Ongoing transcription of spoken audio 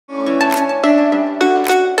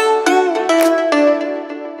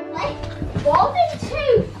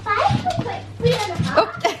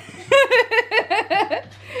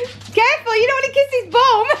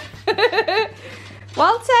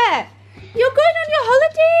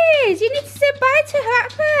holidays. You need to say bye to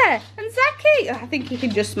Harper and Zaki. Oh, I think he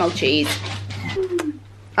can just smell cheese.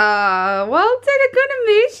 Oh, Walton, I'm gonna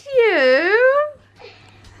miss you.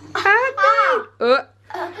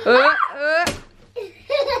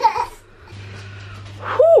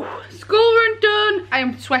 Whew, school run done. I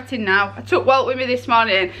am sweating now. I took Walt with me this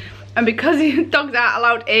morning, and because the dogs aren't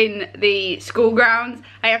allowed in the school grounds,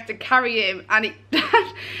 I have to carry him, and it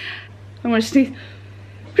I'm gonna sneeze.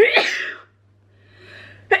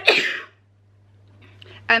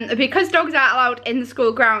 And because dogs aren't allowed in the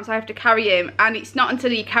school grounds, I have to carry him, and it's not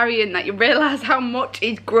until you carry him that you realise how much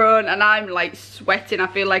he's grown, and I'm like sweating. I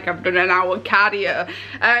feel like I've done an hour cardio.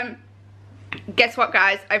 Guess what,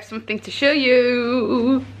 guys? I have something to show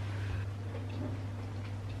you.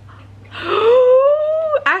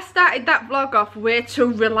 I started that vlog off way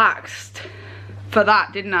too relaxed for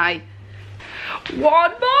that, didn't I? One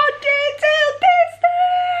more day till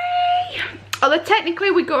Disney. Although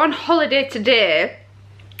technically we go on holiday today,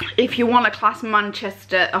 if you want to class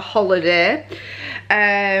Manchester a holiday.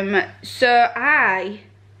 So I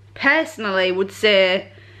personally would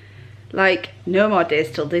say, like, no more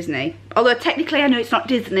days till Disney. Although technically I know it's not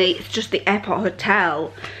Disney, it's just the airport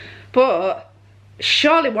hotel. But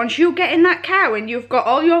surely once you get in that car and you've got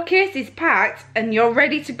all your cases packed and you're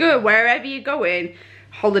ready to go wherever you're going,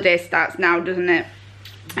 holiday starts now, doesn't it?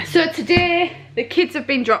 So today the kids have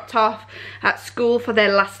been dropped off at school for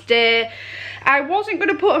their last day. I wasn't going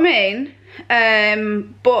to put them in,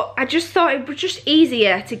 but I just thought it was just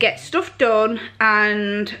easier to get stuff done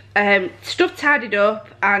and stuff tidied up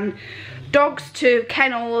and dogs to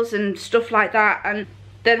kennels and stuff like that, and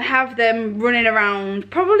then have them running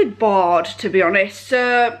around probably bored, to be honest.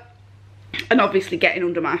 So, and obviously getting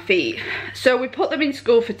under my feet. So we put them in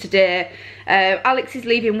school for today. Alex is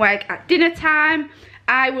leaving work at dinner time.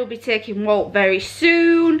 I will be taking Walt very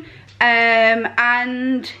soon,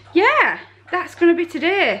 and yeah, that's going to be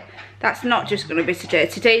today. That's not just going to be today.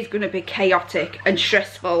 Today's going to be chaotic and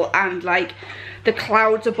stressful, and like the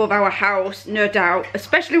clouds above our house, no doubt,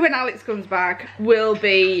 especially when Alex comes back, will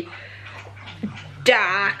be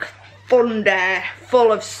dark thunder,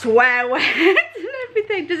 full of swear words and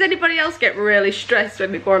everything. Does anybody else get really stressed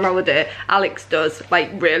when they go on holiday? Alex does,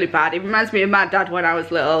 like really bad. It reminds me of my dad when I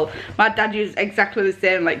was little. My dad used exactly the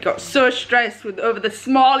same, like got so stressed with over the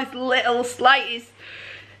smallest little slightest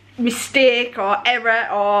mistake or error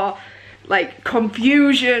or like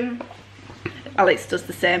confusion. Alex does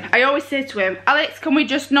the same. I always say to him, Alex, can we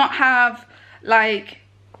just not have like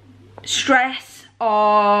stress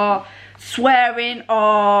or swearing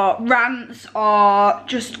or rants, or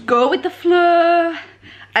just go with the flow?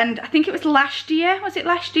 And I think it was last year, was it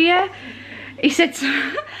last year? He said,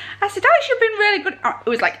 I said, Alex, you've been really good. It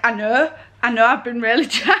was like, I know, I've been really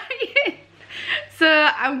trying. So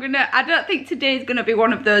I don't think today's gonna be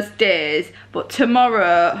one of those days, but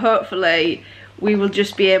tomorrow, hopefully, we will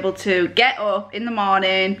just be able to get up in the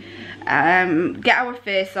morning, get our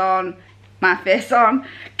face on, my face on,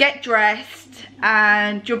 get dressed,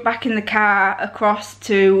 and jump back in the car across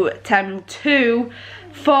to Terminal 2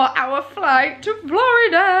 for our flight to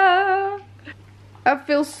Florida. I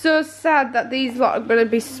feel so sad that these lot are going to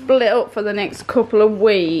be split up for the next couple of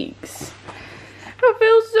weeks. I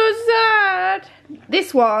feel so sad.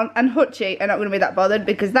 This one and Hutchie are not going to be that bothered,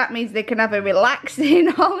 because that means they can have a relaxing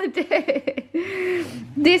holiday.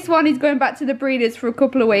 This one is going back to the breeders for a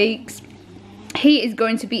couple of weeks. He is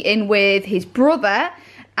going to be in with his brother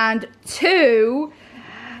and 2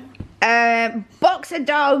 boxer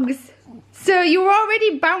dogs. So you're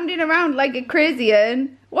already bounding around like a crazy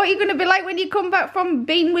one. What are you going to be like when you come back from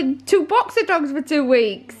being with 2 boxer dogs for 2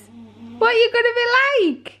 weeks? What are you going to be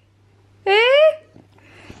like? Eh?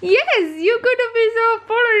 Yes, you're going to be so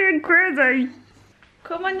funny and crazy.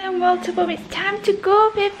 Come on then, Walter, Bob, it's time to go,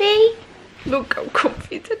 baby. Look how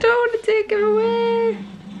comfy. I don't want to take him away.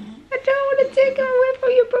 I don't want to take him away from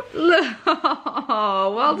you, but look.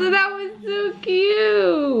 Oh, Walter, that was so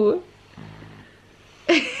cute.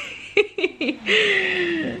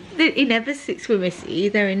 He never sits with Missy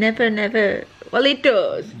either. He never. Well, he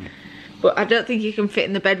does, but I don't think he can fit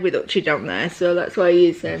in the bed with Uchi down there, so that's why he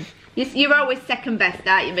is then. You're always second best,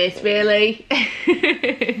 aren't you, Miss? Really?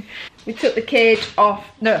 We took the cage off.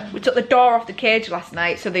 No, we took the door off the cage last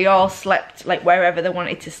night, so they all slept like wherever they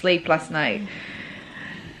wanted to sleep last night.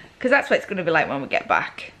 Because that's what it's going to be like when we get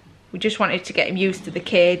back. We just wanted to get him used to the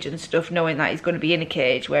cage and stuff, knowing that he's going to be in a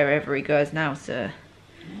cage wherever he goes now, so.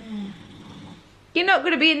 You're not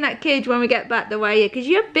going to be in that cage when we get back though, are you? Because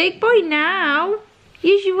you're a big boy now.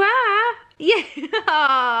 Yes, you are. Yeah.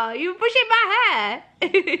 Oh, you're pushing my hair.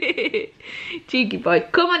 Cheeky boy.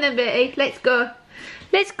 Come on then, Betty. Let's go.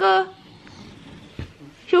 Let's go.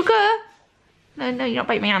 Shall we go? No, you're not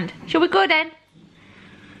biting my hand. Shall we go then?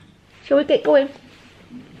 Shall we get going?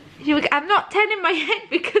 Shall we I'm not turning my head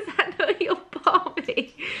because I know you'll bore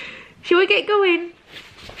me. Shall we get going?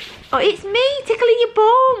 Oh, it's me tickling your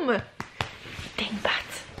bum.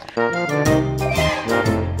 Dingbat.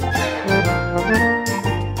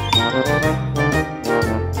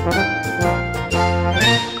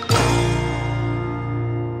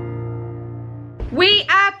 We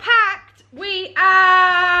are packed. We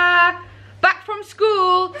are back from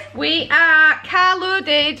school. We are car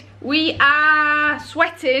loaded. We are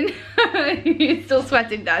sweating. You're still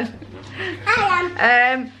sweating, Dad. I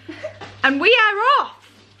am. And we are off.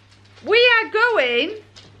 We are going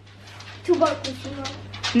To Walt Disney World.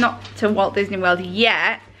 not to Walt Disney World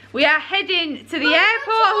yet. We are heading to the airport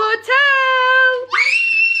hotel.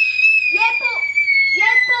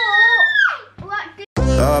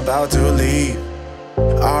 About to leave,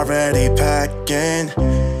 already packing.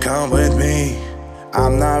 Come with me,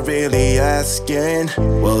 I'm not really asking.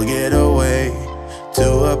 We'll get away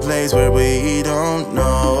to a place where we don't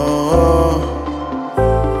know.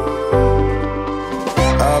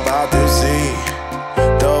 About to see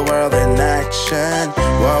the world in action,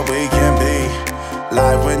 what we can be,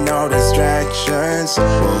 life with no distractions.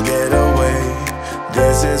 We'll get away,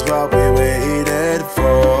 this is what we waited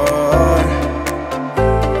for.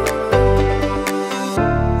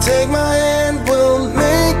 Take my hand, we'll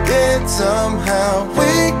make it somehow.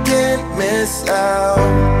 We can't miss out.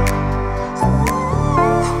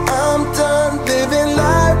 I'm done living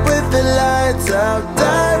life with the lights out.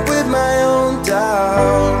 Die with my own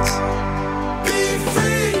doubts. Be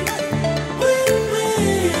free with me.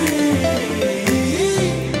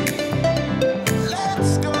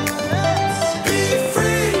 Let's go, let's be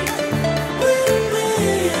free with me.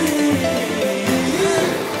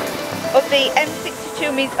 Of the M62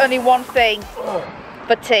 means only one thing.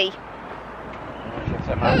 For tea.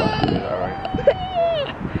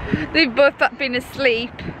 They've both been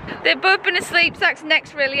asleep. They've both been asleep. Zach's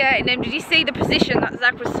neck's really hurting him. Did you see the position that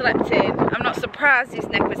Zach was slept in? I'm not surprised his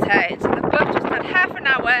neck was hurt. So they've both just had half an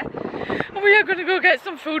hour. And we are going to go get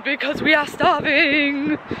some food because we are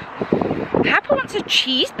starving. Harper wants a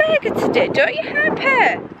cheeseburger today, don't you,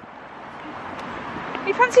 Harper?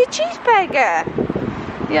 You fancy a cheeseburger?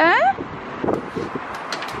 Yeah?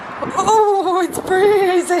 Oh, it's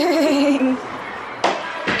freezing!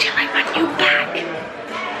 Do you like my new bag?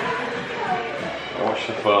 Wash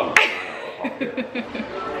your phone.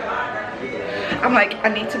 I'm like, I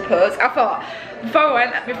need to pose. I thought,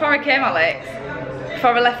 before I came, Alex,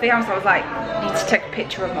 before I left the house, I was like, I need to take a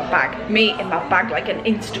picture of my bag. Me in my bag, like an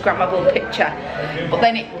Instagrammable picture. But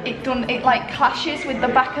then it like clashes with the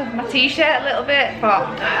back of my t-shirt a little bit. I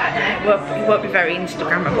thought, no, it won't be very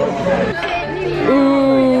Instagrammable.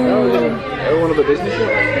 Ooh. One of the Disney shows?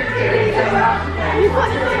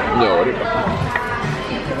 No, I didn't.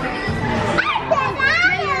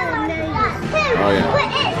 Oh yeah.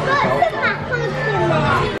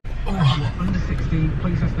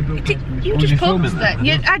 You just paused it.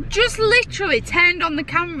 I just literally turned on the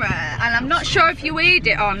camera and I'm not sure if you heard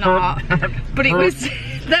it or not, but it was,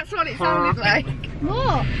 that's what it sounded like.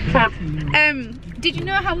 What? Did you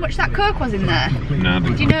know how much that Coke was in there? No.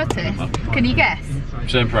 Did you notice? Can you guess?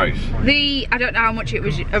 Same price. I don't know how much it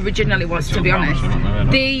was originally was, to be honest.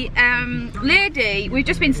 The lady, we've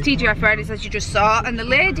just been to TGI Fridays as you just saw, and the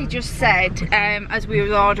lady just said, as we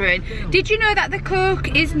were ordering, did you know that the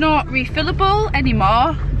Coke is not refillable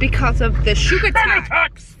anymore because of the sugar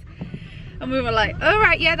tax? And we were like, oh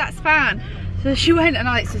right, yeah, that's fine. So she went and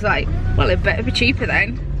Alex was like, well, it better be cheaper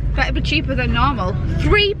then. Better be cheaper than normal.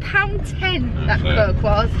 £3.10 that Coke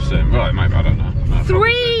was. Well, it might be, I don't know. No,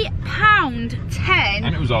 £3.10.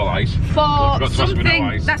 And it was all ice. For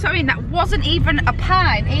something, that's what I mean, that wasn't even a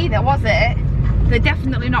pint either, was it? They're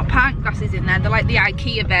definitely not pint glasses in there. They're like the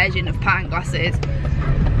IKEA version of pint glasses.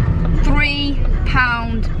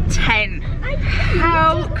 £3.10.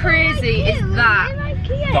 How crazy is that?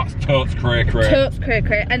 That's totes cray cray. Totes cray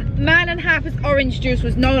cray. And mine and Harper's orange juice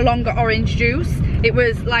was no longer orange juice. It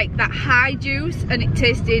was like that high juice and it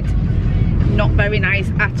tasted not very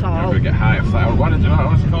nice at all. Maybe get high off that.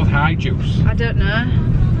 What's it called? High juice? I don't know.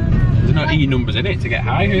 There's no E numbers in it to get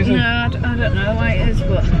high, is it? No, I don't know why it is,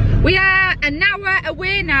 but we are an hour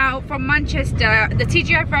away now from Manchester. The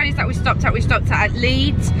TGI Fridays that we stopped at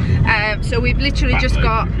Leeds. So we've literally just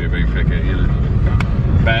got. If you're being picky, you know.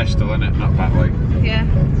 Bear still in it, not Batley. Yeah,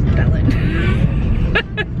 Bellin.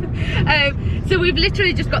 So we've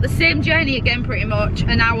literally just got the same journey again, pretty much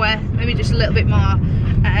an hour, maybe just a little bit more,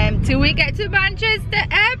 till we get to Manchester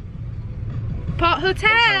Airport Hotel. What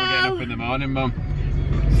time are we getting up in the morning, Mum?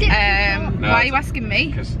 No, Why are you asking me?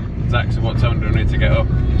 Because Zach said, what time do I need to get up?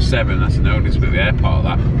 7. I said, no, it's at the airport,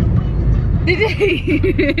 that. Did he?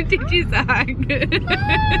 Did you, Zach?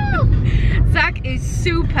 Zach is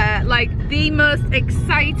super, like, the most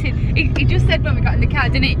excited. He just said when we got in the car,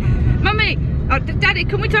 didn't he? Mummy, Daddy,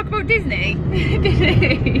 can we talk about Disney? Did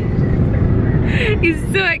he? He's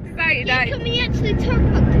so excited. Yeah, can we actually talk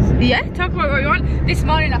about Disney? Yeah, talk about what you want. This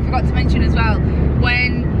morning, I forgot to mention as well,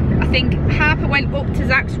 when I think Harper went up to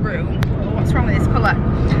Zach's room. Oh, what's wrong with this colour?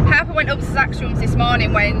 Harper went up to Zach's room this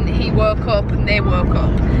morning when he woke up and they woke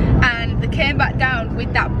up. And they came back down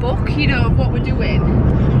with that book, you know, of what we're doing.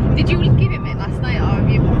 Did you give him it last night, or have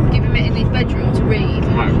you given him it in his bedroom to read?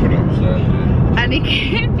 I might put it upstairs, yeah. And he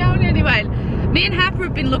came down and he went, me and Harper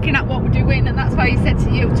have been looking at what we're doing, and that's why he said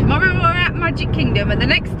to you, tomorrow we're at Magic Kingdom, and the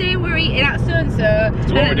next day we're eating at so-and-so,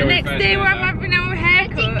 and then the next day we're having our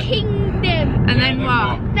haircut. Magic Kingdom. And then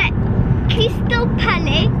what? The Crystal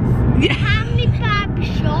Palace. Yeah. Hamley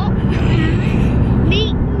Barbershop.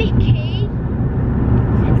 Meet Mickey.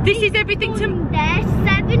 This is everything to... There,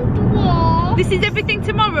 Seven Dwarfs. This is everything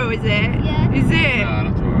tomorrow, is it? Yeah. Is it? No,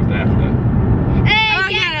 not tomorrow, day after. Hey, Oh,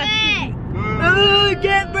 get yeah. ready. Oh,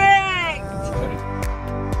 get wrecked!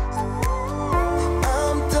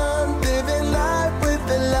 I'm done living life with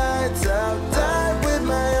the lights out, die with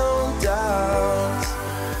my own doubts.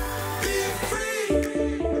 Be free.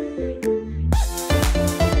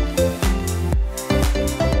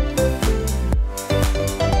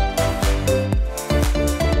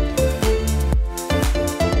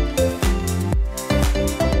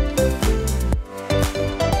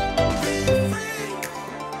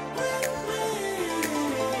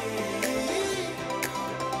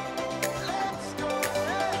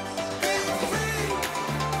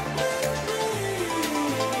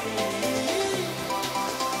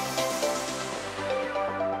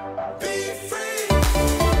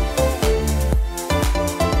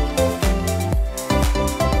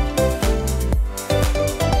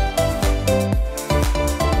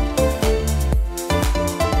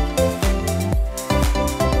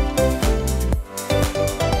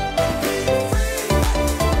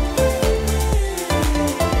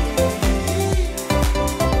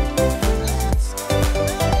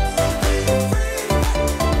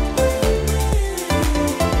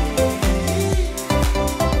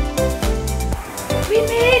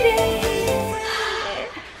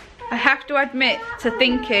 Admit to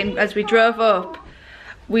thinking as we drove up,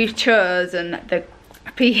 we've chosen the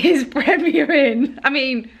PE's Premier Inn. I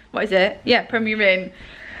mean, what is it? Yeah, Premier Inn.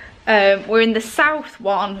 We're in the south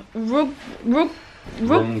one, Runger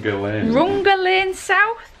Lane. Runger Lane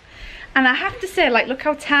South. And I have to say, like, look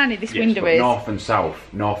how tiny this window is. North and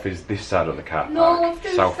south. North is this side of the car park. North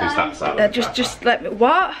and south is that side of the car just park. let me,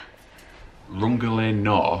 what? Runger Lane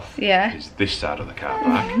North is this side of the car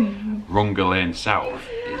park. Runger Lane South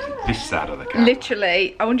is this side of the car park.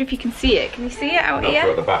 Literally, I wonder if you can see it. Can you see it out here?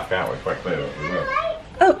 At the back, aren't we? Quite clearly.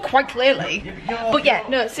 Oh, quite clearly. But yeah,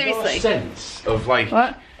 no, seriously. Your sense of like...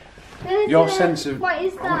 What? Your sense of... What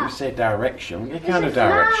is I wouldn't that? say direction. What kind of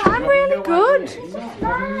direction? I'm really good.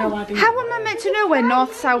 No idea. How am I meant to know where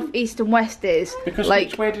north, south, east and west is? Because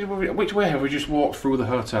like, which way have we just walked through the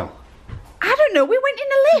hotel? I don't know, we went in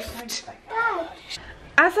a lift.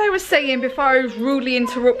 As I was saying before I was rudely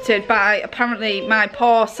interrupted by apparently my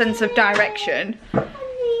poor sense of direction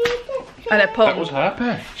and a pump. That was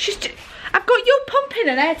Harper. I've got you pumping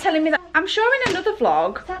and her telling me that. I'm sure in another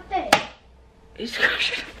vlog. That big. It's got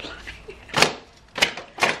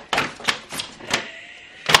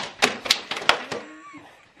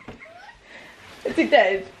Is it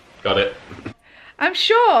dead? Got it. I'm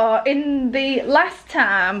sure in the last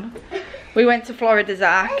time we went to Florida,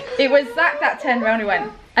 Zach, it was Zach that turned around and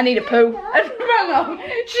went, I need a poo, and ran off.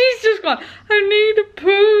 She's just gone, I need a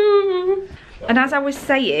poo. And as I was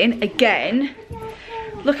saying, again,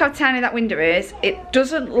 look how tiny that window is. It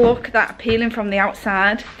doesn't look that appealing from the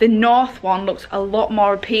outside. The north one looks a lot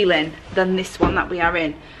more appealing than this one that we are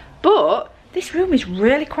in. But this room is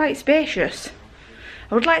really quite spacious.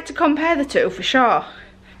 I would like to compare the two for sure,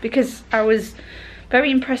 because I was very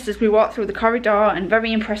impressed as we walked through the corridor and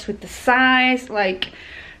very impressed with the size, like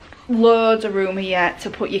loads of room here to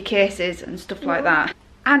put your cases and stuff like that.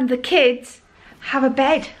 And the kids have a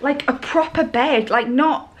bed, like a proper bed, like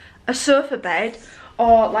not a sofa bed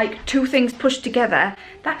or like two things pushed together.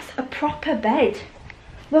 That's a proper bed.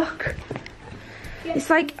 Look, it's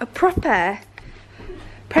like a proper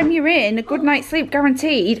Premier Inn, a good night's sleep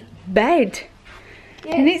guaranteed bed.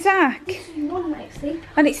 Yeah. And it's Zach. One night's sleep.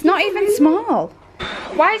 And it's not even small.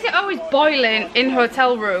 Why is it always boiling in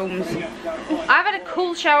hotel rooms? I've had a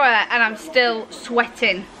cool shower and I'm still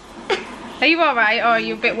sweating. Are you alright or are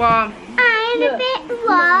you a bit warm? I getting a bit warm.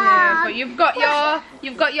 Yeah, but you've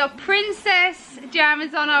got your princess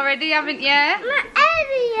pajamas on already, haven't you? My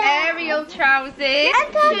Ariel trousers.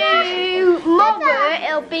 Tomorrow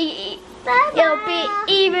it'll be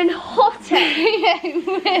even hotter. Yeah, it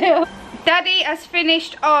will. Daddy has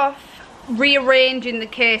finished off rearranging the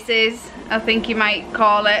cases, I think you might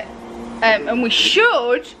call it, and we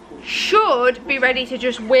should be ready to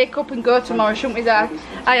just wake up and go tomorrow, shouldn't we, Dad?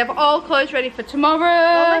 I have all clothes ready for tomorrow.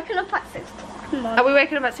 We're waking up at 6 o'clock in the morning. Are we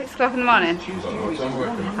waking up at 6 o'clock in the morning?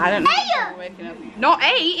 I don't know. We're waking up. Not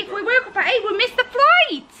 8. If we wake up at 8, we'll miss the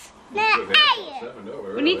flight.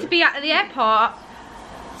 We need to be at the airport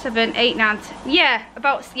 7, 8, 9.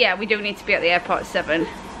 Yeah, we do need to be at the airport at 7.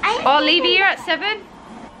 Or leave here at 7.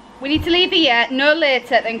 We need to leave here no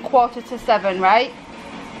later than 6:45, right?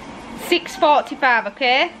 6:45,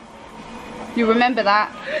 okay? You remember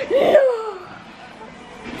that? No.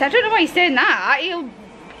 I don't know why he's saying that.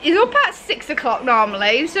 He's up at 6 o'clock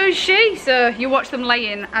normally, so is she. So you watch them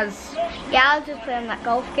laying as... Yeah, I'll just play on that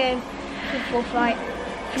golf game. Full flight.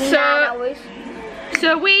 9 So- hours.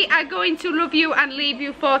 So we are going to love you and leave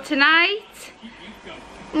you for tonight.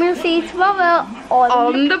 We'll see you tomorrow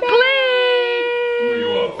On the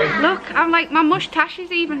plane. Look, I'm like, my mustache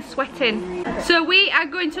is even sweating. So we are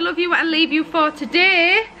going to love you and leave you for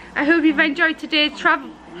today. I hope you've enjoyed today's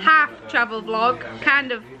half travel vlog,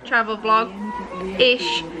 kind of travel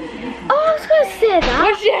vlog-ish. Oh, I was going to say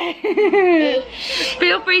that.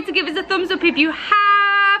 Feel free to give us a thumbs up if you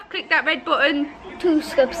have. Click that red button To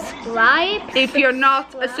subscribe. if you're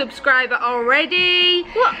not a subscriber already.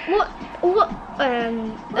 What?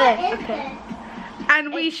 Okay.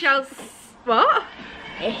 And we shall... What?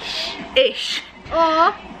 Ish.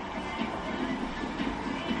 Or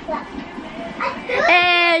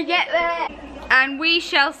get there. And we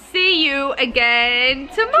shall see you again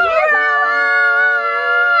tomorrow.